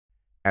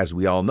As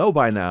we all know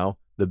by now,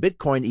 the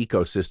Bitcoin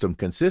ecosystem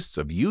consists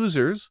of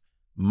users,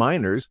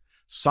 miners,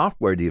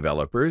 software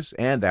developers,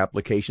 and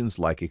applications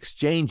like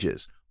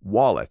exchanges,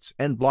 wallets,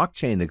 and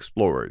blockchain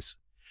explorers.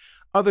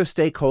 Other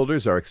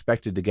stakeholders are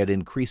expected to get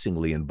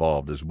increasingly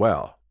involved as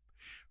well.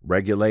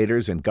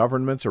 Regulators and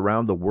governments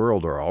around the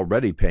world are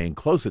already paying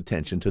close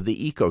attention to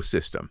the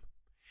ecosystem.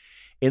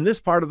 In this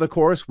part of the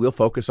course, we'll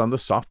focus on the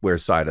software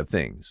side of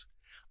things.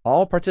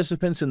 All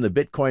participants in the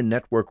Bitcoin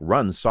network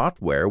run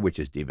software which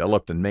is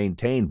developed and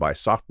maintained by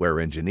software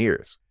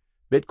engineers.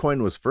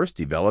 Bitcoin was first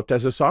developed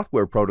as a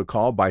software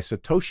protocol by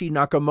Satoshi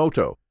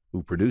Nakamoto,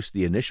 who produced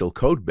the initial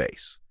code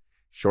base.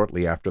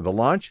 Shortly after the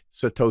launch,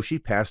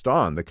 Satoshi passed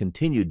on the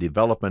continued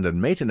development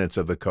and maintenance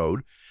of the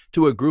code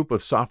to a group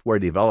of software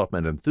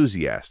development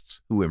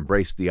enthusiasts who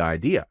embraced the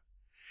idea.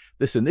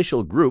 This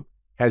initial group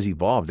has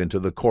evolved into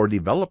the core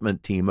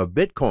development team of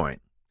Bitcoin.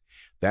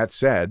 That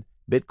said,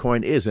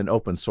 Bitcoin is an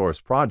open source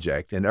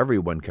project and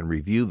everyone can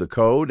review the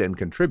code and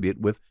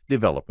contribute with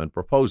development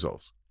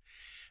proposals.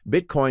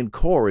 Bitcoin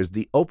Core is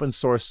the open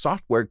source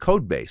software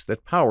codebase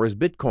that powers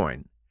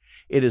Bitcoin.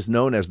 It is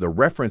known as the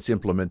reference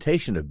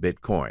implementation of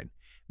Bitcoin,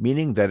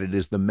 meaning that it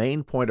is the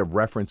main point of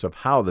reference of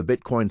how the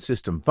Bitcoin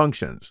system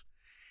functions.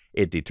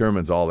 It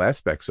determines all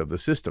aspects of the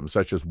system,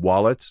 such as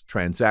wallets,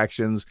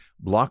 transactions,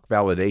 block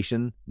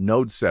validation,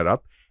 node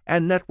setup,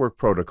 and network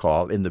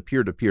protocol in the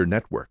peer-to-peer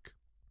network.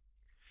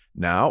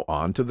 Now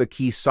on to the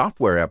key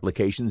software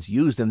applications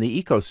used in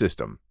the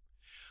ecosystem.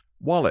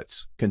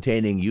 Wallets,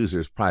 containing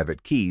users'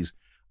 private keys,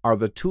 are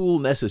the tool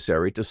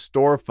necessary to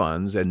store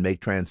funds and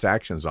make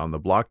transactions on the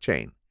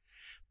blockchain.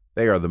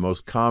 They are the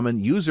most common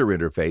user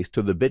interface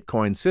to the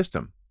Bitcoin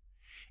system.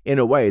 In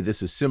a way,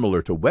 this is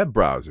similar to web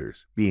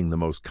browsers, being the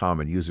most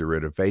common user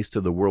interface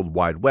to the World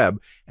Wide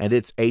Web and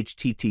its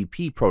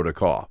HTTP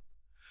protocol.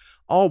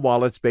 All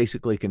wallets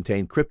basically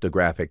contain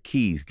cryptographic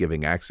keys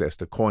giving access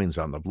to coins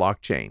on the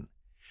blockchain.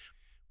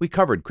 We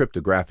covered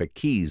cryptographic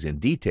keys in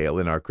detail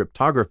in our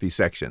cryptography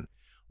section.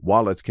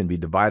 Wallets can be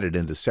divided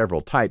into several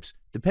types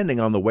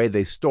depending on the way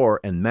they store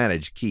and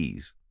manage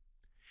keys.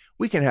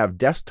 We can have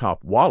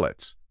desktop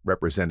wallets,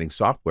 representing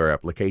software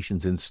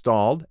applications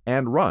installed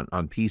and run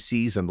on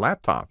PCs and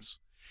laptops.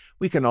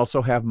 We can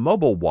also have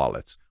mobile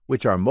wallets,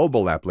 which are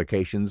mobile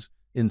applications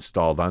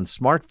installed on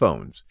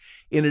smartphones.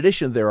 In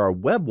addition, there are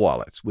web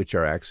wallets, which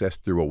are accessed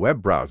through a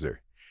web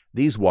browser.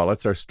 These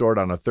wallets are stored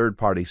on a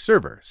third-party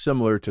server,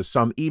 similar to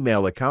some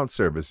email account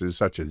services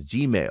such as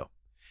Gmail.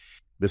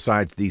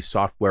 Besides these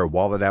software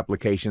wallet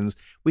applications,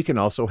 we can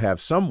also have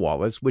some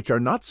wallets which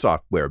are not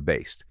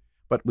software-based,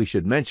 but we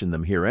should mention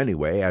them here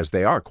anyway as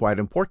they are quite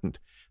important.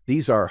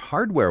 These are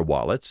hardware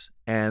wallets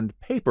and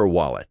paper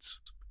wallets.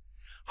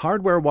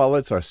 Hardware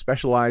wallets are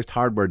specialized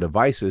hardware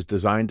devices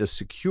designed to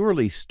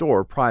securely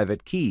store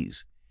private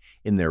keys.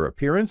 In their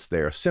appearance,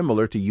 they are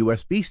similar to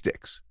USB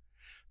sticks.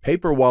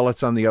 Paper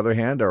wallets, on the other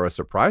hand, are a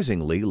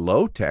surprisingly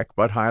low-tech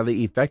but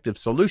highly effective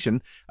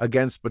solution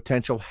against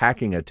potential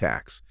hacking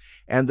attacks,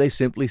 and they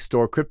simply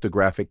store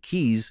cryptographic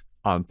keys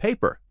on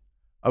paper.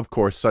 Of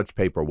course, such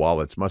paper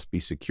wallets must be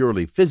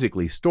securely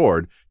physically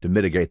stored to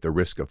mitigate the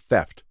risk of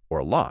theft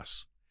or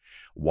loss.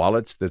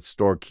 Wallets that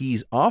store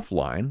keys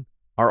offline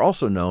are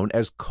also known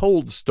as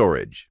cold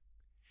storage.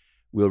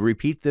 We'll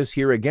repeat this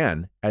here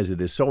again, as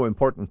it is so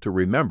important to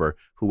remember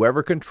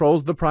whoever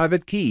controls the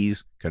private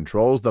keys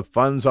controls the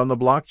funds on the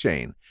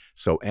blockchain,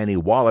 so any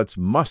wallets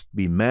must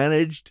be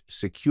managed,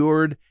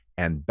 secured,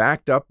 and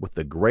backed up with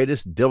the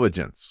greatest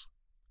diligence.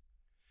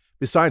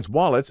 Besides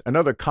wallets,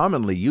 another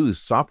commonly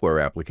used software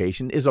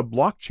application is a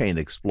blockchain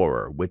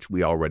explorer, which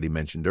we already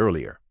mentioned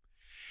earlier.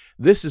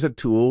 This is a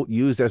tool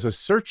used as a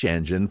search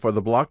engine for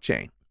the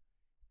blockchain.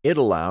 It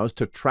allows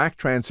to track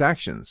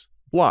transactions,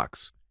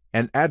 blocks,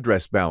 and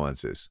address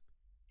balances.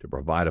 To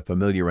provide a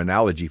familiar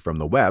analogy from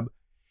the web,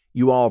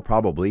 you all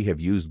probably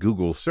have used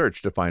Google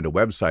search to find a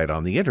website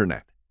on the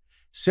internet.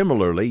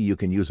 Similarly, you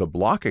can use a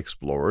block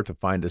explorer to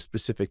find a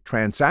specific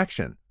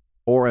transaction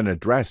or an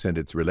address and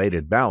its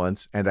related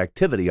balance and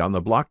activity on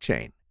the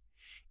blockchain.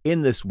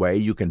 In this way,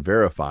 you can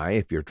verify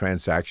if your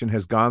transaction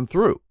has gone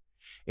through.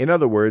 In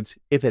other words,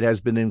 if it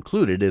has been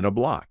included in a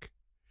block.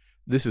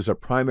 This is a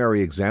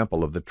primary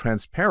example of the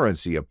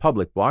transparency of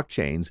public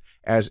blockchains,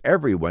 as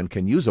everyone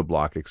can use a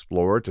block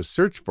explorer to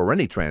search for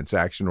any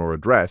transaction or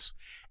address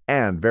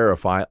and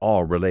verify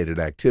all related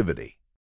activity.